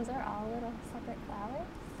 those are all little separate flowers?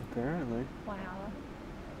 apparently. Wow.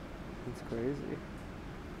 It's crazy.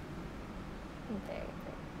 Very pretty.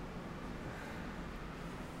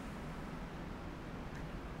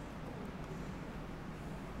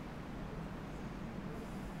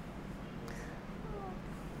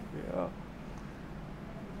 Yeah.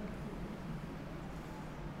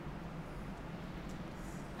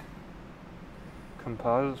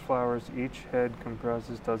 Composite flowers, each head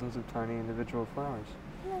comprises dozens of tiny individual flowers.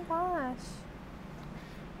 Oh my gosh.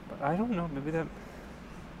 But I don't know, maybe that...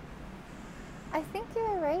 I think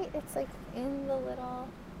you're right. It's like in the little...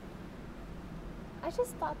 I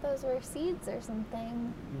just thought those were seeds or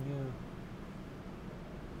something. Yeah.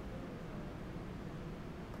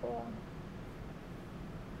 Cool.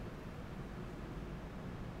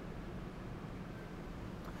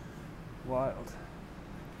 Wild.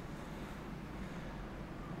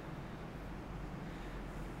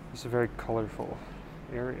 It's a very colorful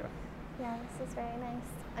area. Yeah, this is very nice.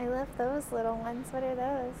 I love those little ones. What are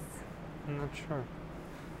those? I'm not sure.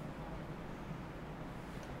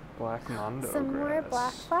 Black mondo Some more grass.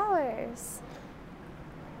 black flowers.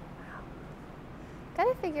 Wow.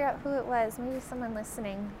 Gotta figure out who it was. Maybe someone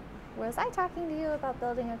listening. Was I talking to you about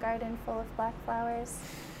building a garden full of black flowers?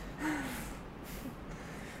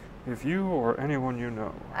 If you or anyone you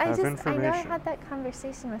know have I information. know I had that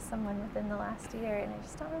conversation with someone within the last year, and I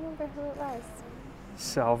just don't remember who it was.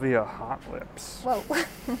 Salvia hot lips. Whoa.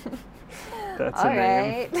 That's All a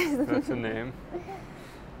name. right. That's a name.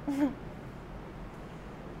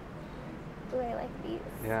 Ooh, I like these.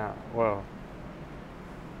 Yeah, well,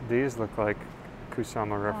 these look like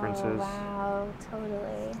Kusama references. Oh, wow,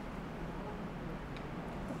 totally.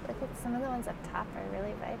 Look at some of the ones up top are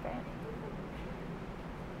really vibrant.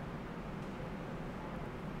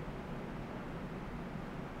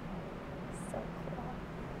 So cool.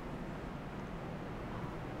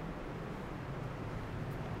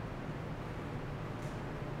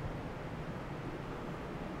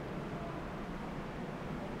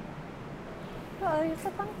 Oh, it's a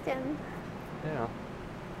pumpkin. Yeah.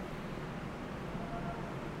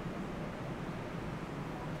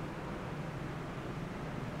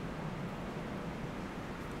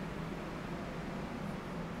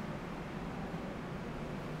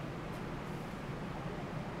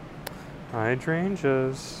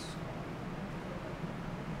 Hydrangeas.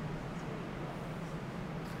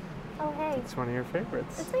 Oh, hey. It's one of your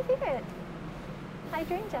favorites. It's my favorite.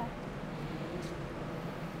 Hydrangea.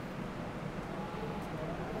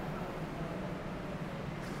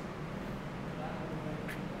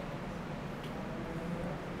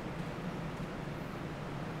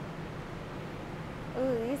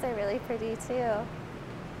 Ooh, these are really pretty too.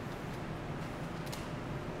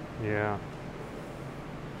 Yeah.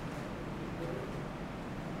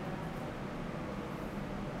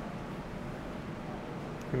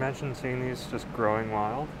 you imagine seeing these just growing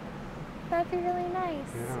wild? That'd be really nice.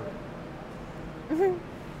 Yeah.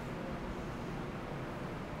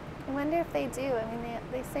 I wonder if they do. I mean,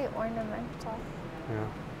 they say ornamental. Yeah.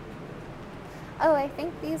 Oh, I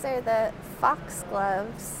think these are the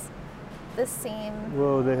foxgloves. The same.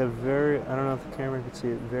 Whoa, they have very, I don't know if the camera can see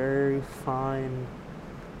it, very fine,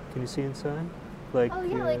 can you see inside? Like, Oh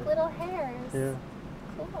yeah, like little hairs. Yeah.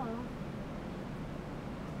 Cool.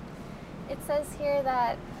 It says here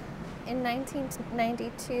that in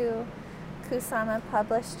 1992, Kusama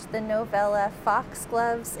published the novella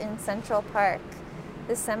Foxgloves in Central Park.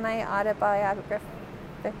 The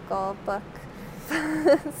semi-autobiographical book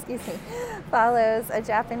excuse me, follows a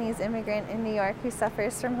Japanese immigrant in New York who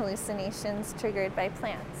suffers from hallucinations triggered by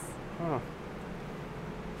plants. Oh.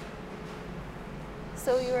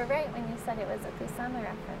 So you were right when you said it was a Kusama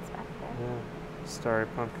reference back there. Yeah. Starry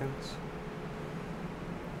pumpkins.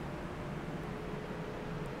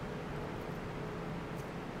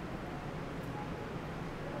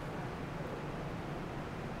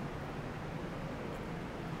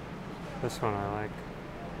 This one I like.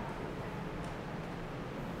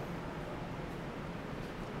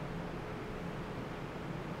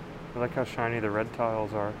 I like how shiny the red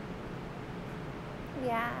tiles are.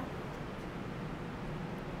 Yeah.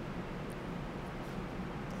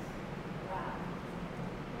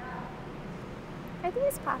 Are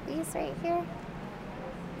these poppies right here?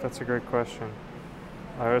 That's a great question.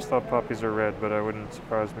 I always thought poppies are red, but it wouldn't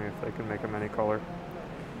surprise me if they could make them any color.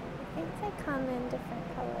 I think they come in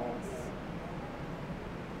different colors.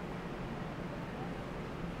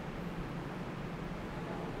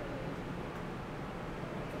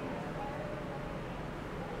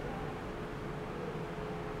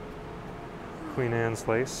 Queen Anne's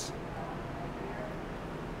lace.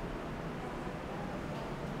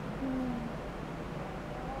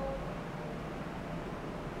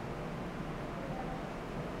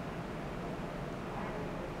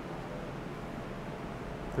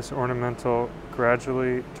 This ornamental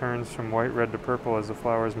gradually turns from white, red to purple as the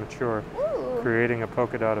flowers mature, creating a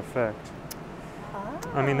polka dot effect. Oh.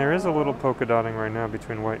 I mean, there is a little polka dotting right now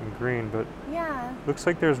between white and green, but yeah, looks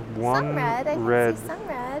like there's one some red. I red. can see some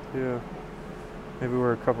red. Yeah. Maybe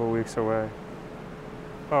we're a couple of weeks away.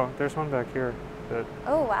 Oh, there's one back here that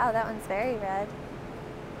Oh wow, that one's very red.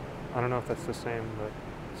 I don't know if that's the same, but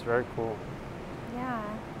it's very cool. Yeah.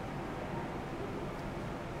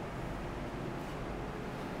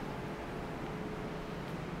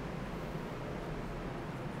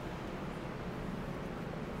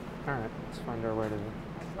 All right, let's find our way to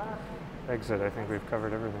the exit. I think we've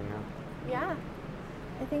covered everything now. Yeah.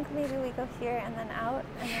 I think maybe we go here and then out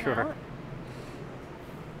and then Sure. out.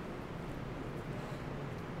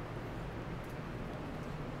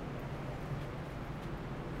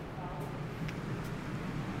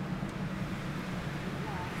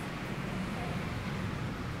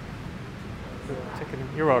 Ticket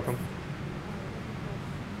in. You're welcome.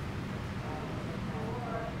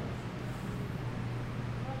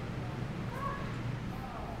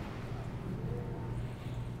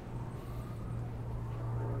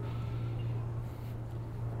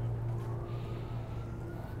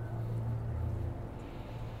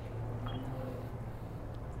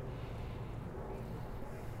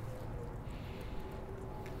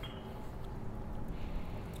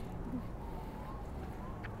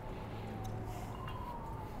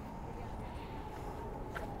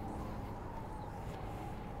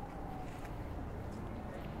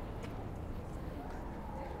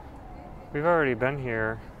 We've already been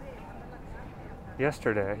here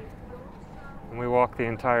yesterday, and we walked the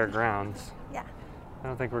entire grounds. Yeah. I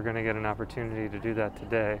don't think we're going to get an opportunity to do that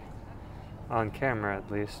today, on camera at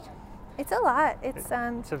least. It's a lot. It's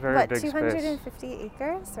a very what, big space. 250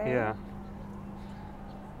 acres, right? Yeah.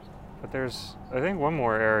 But there's, I think, one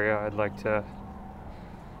more area I'd like to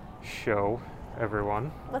show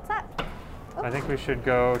everyone. What's that? Oh. I think we should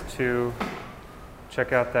go to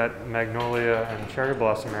check out that magnolia and cherry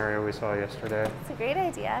blossom area we saw yesterday, It's a great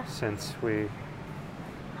idea. since we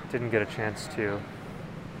didn't get a chance to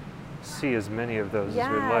see as many of those as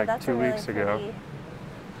we'd like that's 2 a really weeks ago. pretty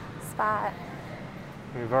spot.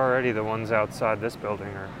 We've already, the ones outside this building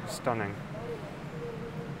are stunning.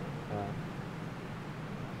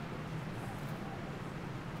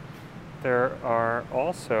 There are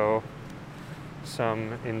also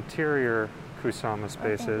some interior Kusama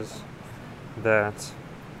spaces that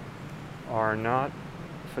are not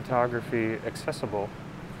photography accessible.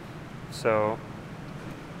 So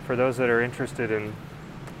for those that are interested in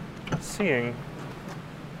seeing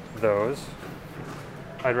those,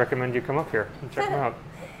 I'd recommend you come up here and check them out.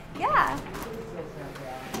 Yeah.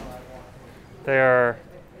 They are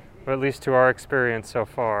or at least to our experience so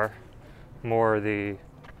far, more the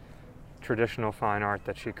traditional fine art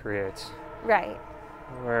that she creates. Right.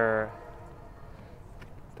 Where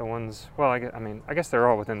the ones, well, I guess they're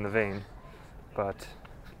all within the vein, but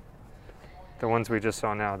the ones we just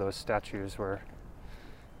saw now, those statues were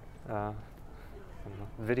I don't know,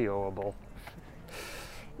 videoable.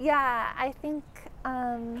 Yeah, I think,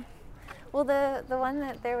 well, the one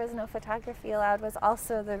that there was no photography allowed was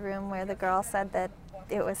also the room where the girl said that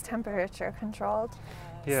it was temperature controlled.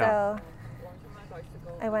 Yeah. So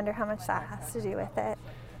I wonder how much that has to do with it.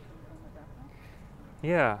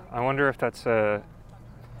 Yeah, I wonder if that's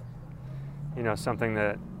something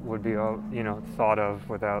that would be, thought of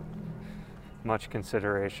without much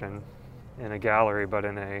consideration in a gallery, but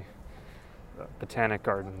in a botanic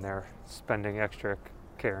garden, they're spending extra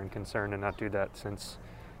care and concern to not do that, since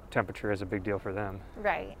temperature is a big deal for them.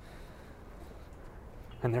 Right.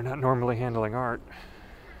 And they're not normally handling art.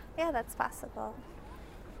 Yeah, that's possible.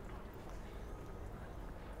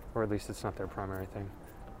 Or at least it's not their primary thing.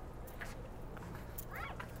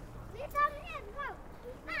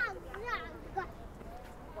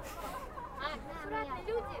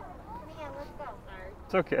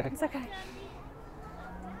 It's okay. It's okay.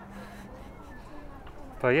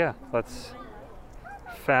 But yeah, let's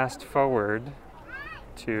fast forward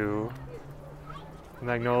to the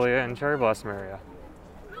magnolia and cherry blossom area.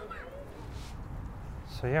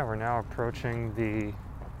 So yeah, we're now approaching the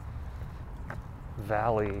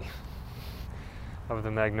valley of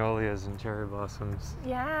the magnolias and cherry blossoms.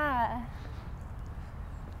 Yeah.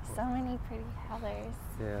 So many pretty colors.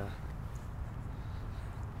 Yeah.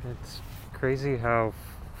 It's crazy how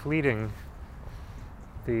fleeting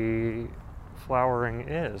the flowering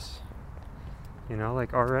is.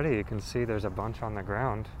 Like already you can see there's a bunch on the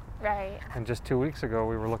ground. Right. And just 2 weeks ago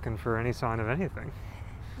we were looking for any sign of anything.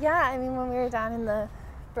 Yeah, I mean, when we were down in the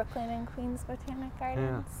Brooklyn and Queens Botanic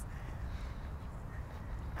Gardens.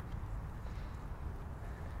 Yeah.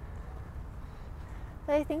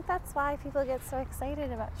 But I think that's why people get so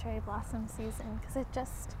excited about cherry blossom season, because it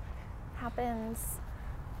just happens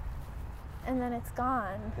and then it's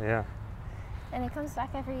gone. Yeah. And it comes back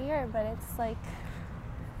every year, but it's like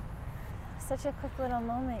such a quick little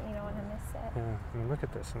moment, you don't want to miss it. Yeah. I mean, look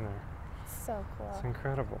at this in there. It's so cool. It's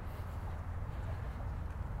incredible.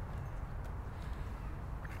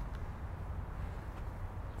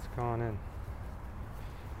 It's gone in.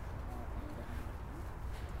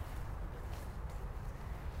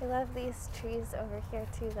 I love these trees over here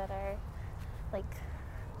too that are like,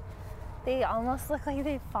 they almost look like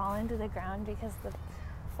they fall into the ground because the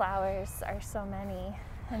flowers are so many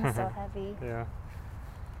and so heavy. Yeah.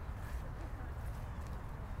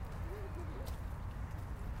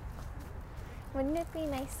 Wouldn't it be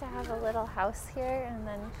nice to have a little house here and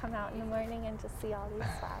then come out in the morning and just see all these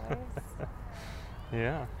flowers?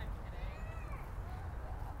 Yeah.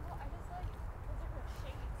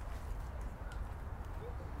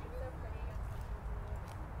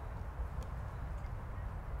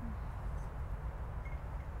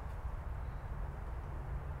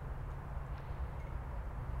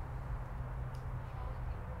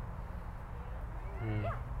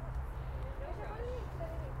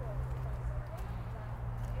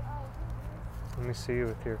 Let me see you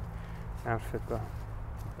with your outfit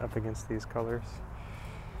up against these colors.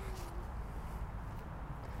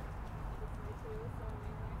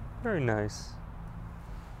 Very nice.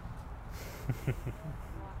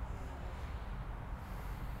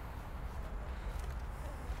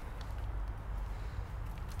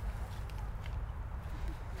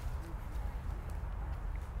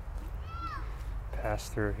 Pass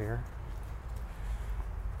through here.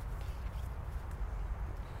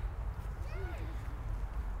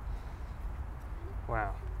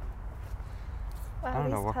 Wow. Wow, I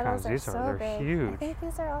don't know what kinds these are. They're big. huge. I think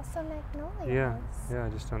these are also magnolias. Yeah, I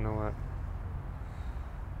just don't know what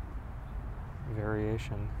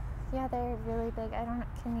variation. Yeah, they're really big. I don't,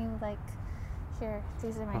 can you like, here,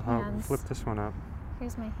 these are my hands. Flip this one up.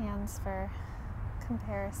 Here's my hands for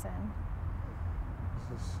comparison.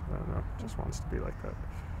 I don't know, just wants to be like that.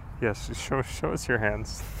 Yes, show us your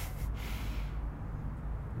hands.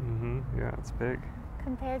 Yeah, it's big.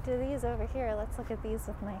 Compared to these over here, let's look at these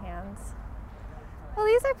with my hands. Well,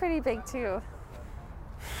 these are pretty big too.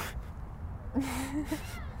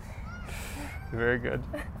 Very good.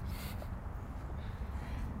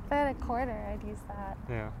 If I had a quarter, I'd use that.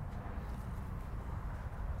 Yeah.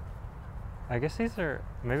 I guess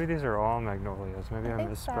maybe these are all magnolias. Maybe I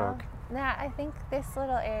misspoke. So. Nah, I think this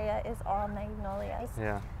little area is all magnolias.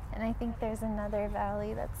 Yeah. And I think there's another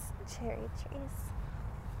valley that's cherry trees.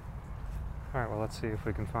 All right, well, let's see if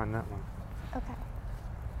we can find that one. Okay.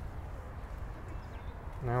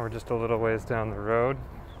 Now we're just a little ways down the road,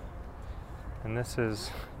 and this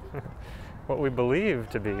is what we believe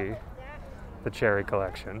to be the cherry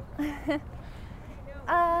collection.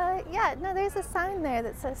 Yeah, no, there's a sign there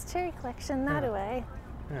that says cherry collection that away.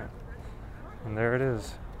 Yeah. And there it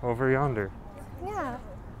is, over yonder. Yeah.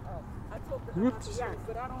 I told them about the yak,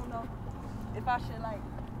 but I don't know if I should like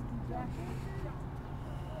jack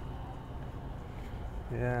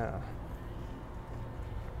it. Yeah.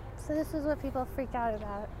 So this is what people freak out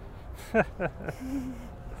about.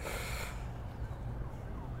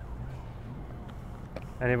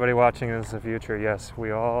 Anybody watching this in the future, yes,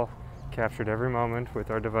 we all captured every moment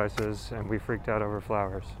with our devices and we freaked out over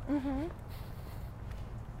flowers. Mm-hmm.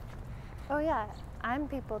 Oh yeah, I'm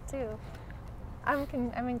people too. I'm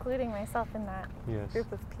including myself in that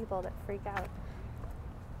group of people that freak out.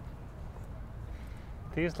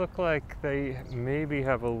 These look like they maybe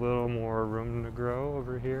have a little more room to grow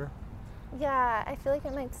over here. Yeah, I feel like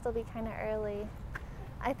it might still be kind of early.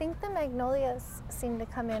 I think the magnolias seem to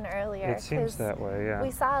come in earlier. It seems that way, yeah.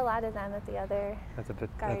 We saw a lot of them at the other at the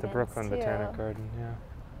gardens Brooklyn too. Botanic Garden, yeah.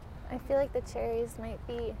 I feel like the cherries might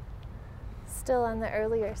be still on the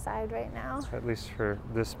earlier side right now. At least for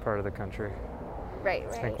this part of the country. Right.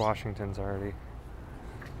 I think Washington's already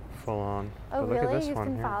full on. Oh, but look really? at this You've one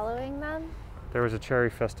been here. following them? There was a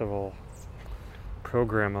cherry festival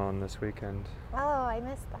program on this weekend. Oh, I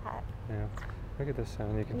missed that. Yeah. Look at this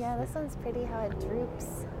one. You can Yeah, see. this one's pretty how it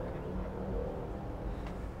droops.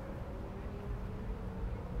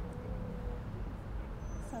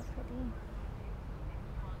 So pretty.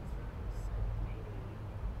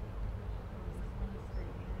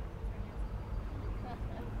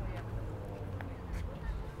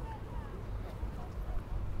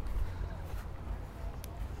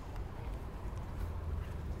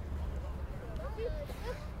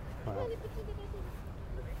 Wow.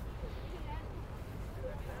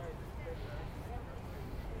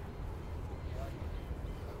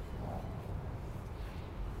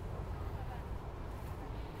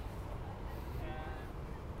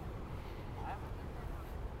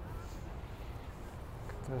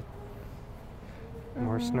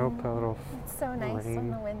 More snow puddle. It's so nice when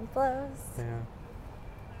rain. the wind blows. Yeah.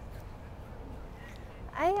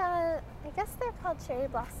 I guess they're called cherry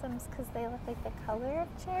blossoms because they look like the color of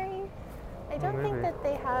cherry. I don't think maybe. that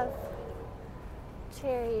they have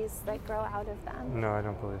cherries that grow out of them. No, I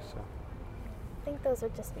don't believe so. I think those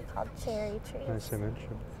would just be called cherry trees. Nice image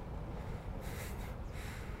of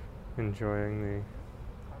enjoying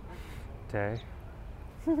the day.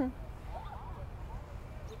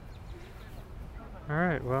 All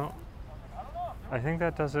right, well, I think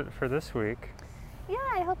that does it for this week. Yeah,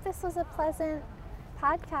 I hope this was a pleasant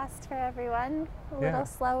podcast for everyone. A little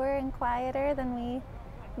slower and quieter than we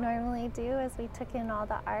normally do as we took in all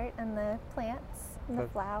the art and the plants and the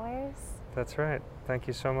flowers. That's right. Thank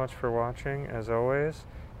you so much for watching. As always,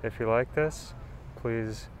 if you like this,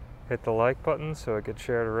 please hit the like button so it gets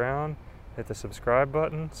shared around. Hit the subscribe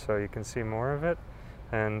button so you can see more of it.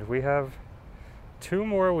 And we have 2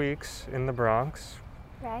 more weeks in the Bronx.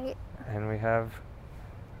 Right? And we have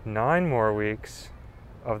 9 more weeks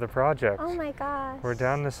of the project. Oh my gosh. We're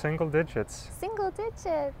down to single digits. Single digits.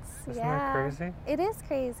 Isn't yeah. that crazy? It is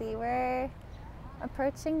crazy. We're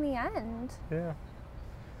approaching the end. Yeah.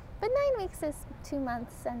 But 9 weeks is 2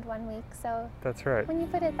 months and 1 week, so That's right. when you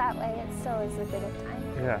put it that way, it still is a bit of time.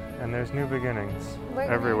 Yeah, and there's new beginnings We're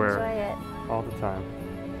gonna everywhere, enjoy it. all the time.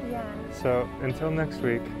 Yeah. So until next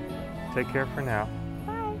week, take care for now.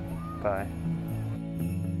 Bye. Bye.